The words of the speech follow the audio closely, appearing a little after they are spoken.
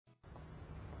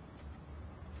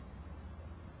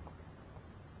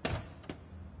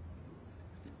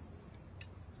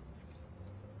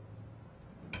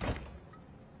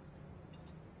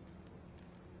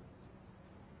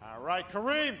All right,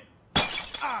 Kareem.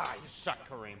 Ah, you suck,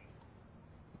 Kareem.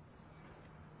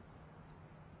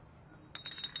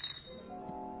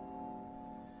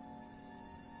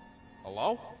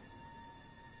 Hello?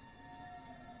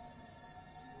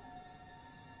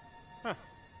 Huh.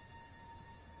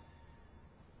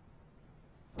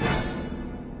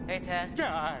 Hey, Ted.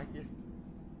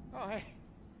 Oh, hey.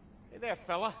 Hey there,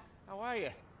 fella. How are you?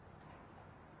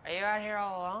 Are you out here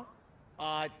all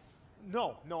alone?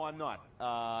 No, I'm not.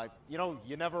 You know,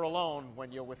 you're never alone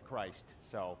when you're with Christ.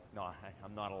 So, no,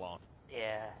 I'm not alone.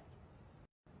 Yeah.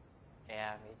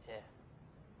 Yeah, me too.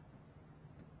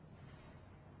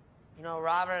 You know,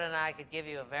 Robert and I could give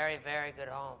you a very, very good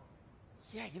home.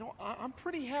 Yeah, you know, I'm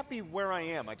pretty happy where I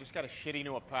am. I just got a shitty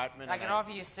new apartment. I can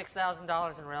offer you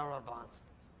 $6,000 in railroad bonds.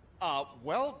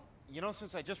 Well, you know,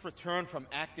 since I just returned from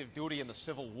active duty in the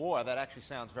Civil War, that actually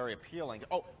sounds very appealing.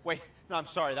 Oh, wait, no, I'm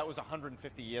sorry, that was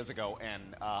 150 years ago,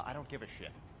 and I don't give a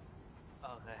shit.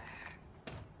 Okay.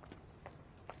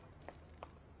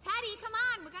 Teddy, come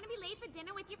on, we're gonna be late for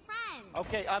dinner with your friends.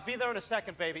 Okay, I'll be there in a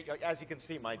second, baby. As you can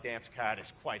see, my dance card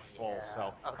is quite full,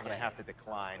 so okay. I'm gonna have to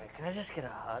decline. Wait, can I just get a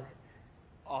hug?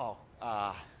 Oh,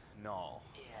 no.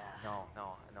 Yeah.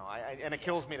 No. And it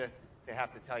kills me to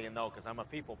have to tell you no, because I'm a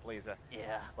people pleaser.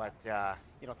 Yeah. But,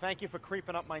 you know, thank you for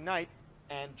creeping up my night,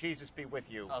 and Jesus be with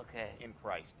you. Okay. In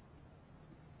Christ.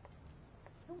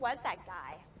 Who was that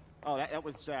guy? Oh, that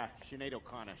was, Sinead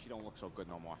O'Connor. She don't look so good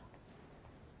no more.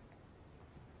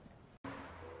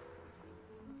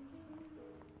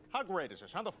 How great is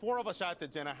this, huh? The four of us out to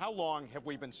dinner. How long have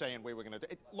we been saying we were going to do?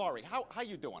 Laurie, how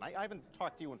you doing? I haven't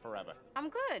talked to you in forever. I'm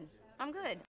good.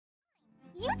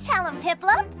 You tell him,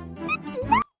 Piplup.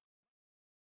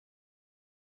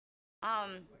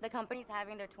 The company's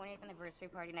having their 20th anniversary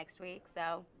party next week,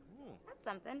 so that's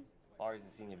something. Laurie's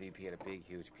the senior VP at a big,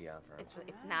 huge PR firm.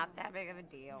 It's not that big of a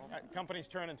deal. Company's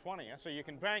turning 20, huh? So you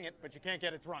can bang it, but you can't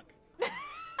get it drunk.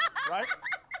 Right?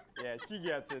 Yeah, she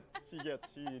gets it. She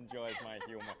enjoys my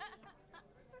humor.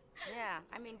 Yeah,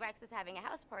 I mean, Rex is having a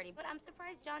house party, but I'm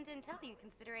surprised John didn't tell you,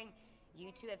 considering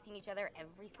you two have seen each other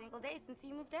every single day since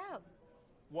you moved out.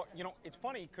 Well, you know, it's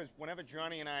funny, because whenever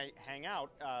Johnny and I hang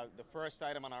out, the first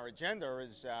item on our agenda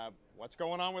is what's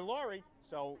going on with Laurie.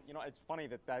 So, you know, it's funny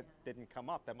that didn't come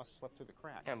up. That must have slipped through the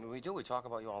cracks. Yeah, I mean, we do. We talk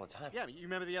about you all the time. Yeah, you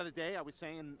remember the other day I was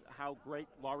saying how great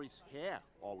Laurie's hair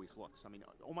always looks. I mean,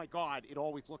 oh my God, it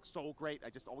always looks so great. I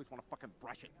just always want to fucking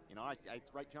brush it. You know,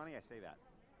 it's right, Johnny? I say that.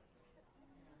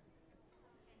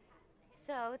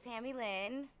 So, Tammy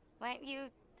Lynn, why don't you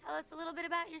tell us a little bit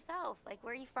about yourself? Like,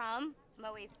 where are you from? I'm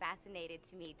always fascinated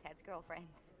to meet Ted's girlfriends.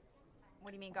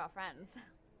 What do you mean, girlfriends?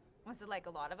 Was it like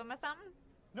a lot of them or something?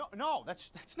 No,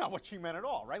 that's not what she meant at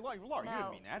all, right? Laurie, you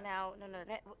didn't mean that. No.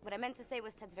 What I meant to say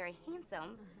was Ted's very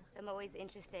handsome, so I'm always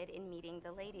interested in meeting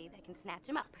the lady that can snatch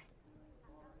him up.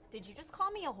 Did you just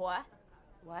call me a whore?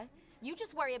 What? You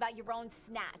just worry about your own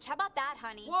snatch. How about that,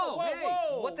 honey? Whoa, hey!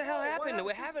 whoa, What the hell whoa, happened? what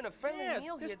We're happened? having a friendly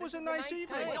meal here. This was a nice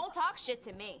evening. time. Don't talk shit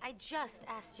to me. I just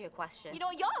asked you a question. You know,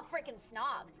 you're a freaking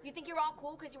snob. You think you're all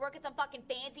cool because you work at some fucking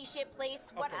fancy shit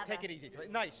place? Whatever. Okay, take it easy.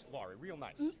 Nice, Laurie, real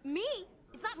nice. Me?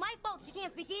 It's not my fault she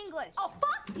can't speak English. Oh,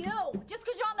 fuck you! Just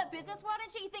because you're on the business world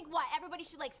and shit, you think what? Everybody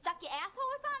should, like, suck your asshole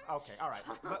or something? Okay, all right.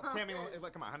 Tammy,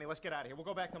 come on, honey, let's get out of here. We'll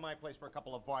go back to my place for a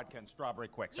couple of vodka and strawberry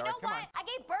quicks. You all know right, come what? I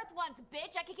gave birth once,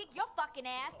 bitch. I can kick your fucking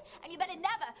ass, and you better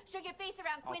never show your face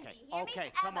around on. Quincy. Okay, Hear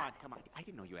me? come Ever. on. I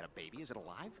didn't know you had a baby. Is it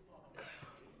alive?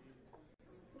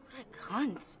 What a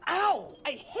cunt. Ow!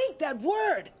 I hate that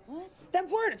word! What? That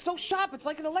word, it's so sharp. It's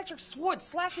like an electric sword,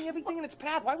 slashing everything in its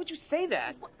path. Why would you say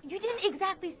that? You didn't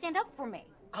exactly stand up for me.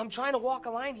 I'm trying to walk a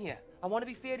line here. I want to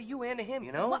be fair to you and to him,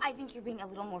 you know? Well, I think you're being a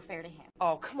little more fair to him.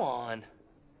 Oh, come on.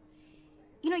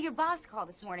 You know, your boss called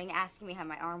this morning asking me how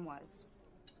my arm was.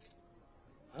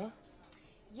 Huh?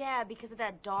 Yeah, because of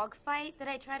that dog fight that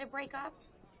I tried to break up.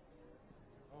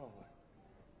 Oh.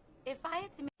 If I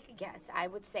had to make a guess, I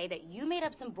would say that you made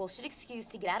up some bullshit excuse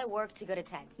to get out of work to go to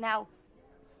Ted's. Now,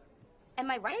 am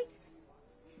I right?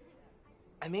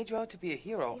 I made you out to be a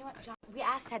hero. You know what, John? We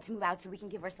asked Ted to move out so we can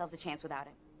give ourselves a chance without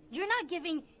him. You're not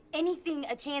giving anything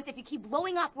a chance if you keep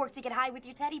blowing off work to get high with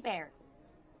your teddy bear.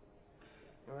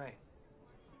 You're right.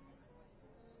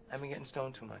 I've been getting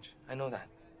stoned too much. I know that.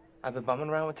 I've been bumming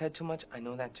around with Ted too much. I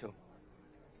know that too.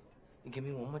 You give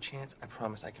me one more chance, I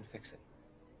promise I can fix it.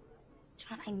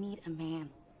 John, I need a man,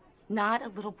 not a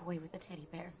little boy with a teddy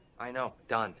bear. I know.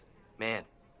 Done. Man.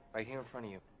 Right here in front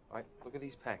of you. All right, look at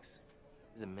these pecs.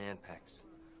 These are man pecs.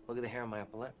 Look at the hair on my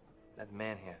upper lip. That's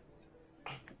man hair.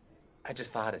 I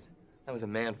just farted. That was a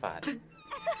man fart.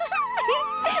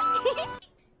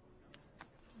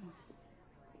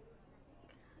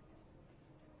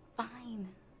 Fine.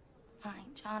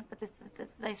 Fine, John, but this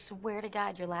is, I swear to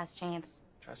God, your last chance.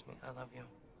 Trust me, I love you.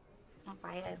 All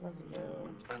right, I love you.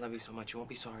 I love you so much. You won't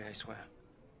be sorry, I swear.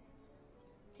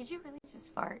 Did you really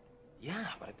just fart? Yeah,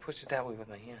 but I pushed it that way with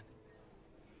my hand.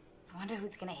 I wonder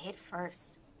who's gonna hit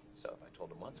first. So if I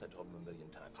told him once, I told him a million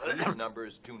times. These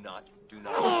numbers do not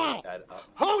add up.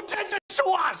 Who did this to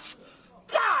us?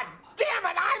 God damn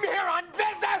it, I'm here on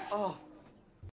business! Oh.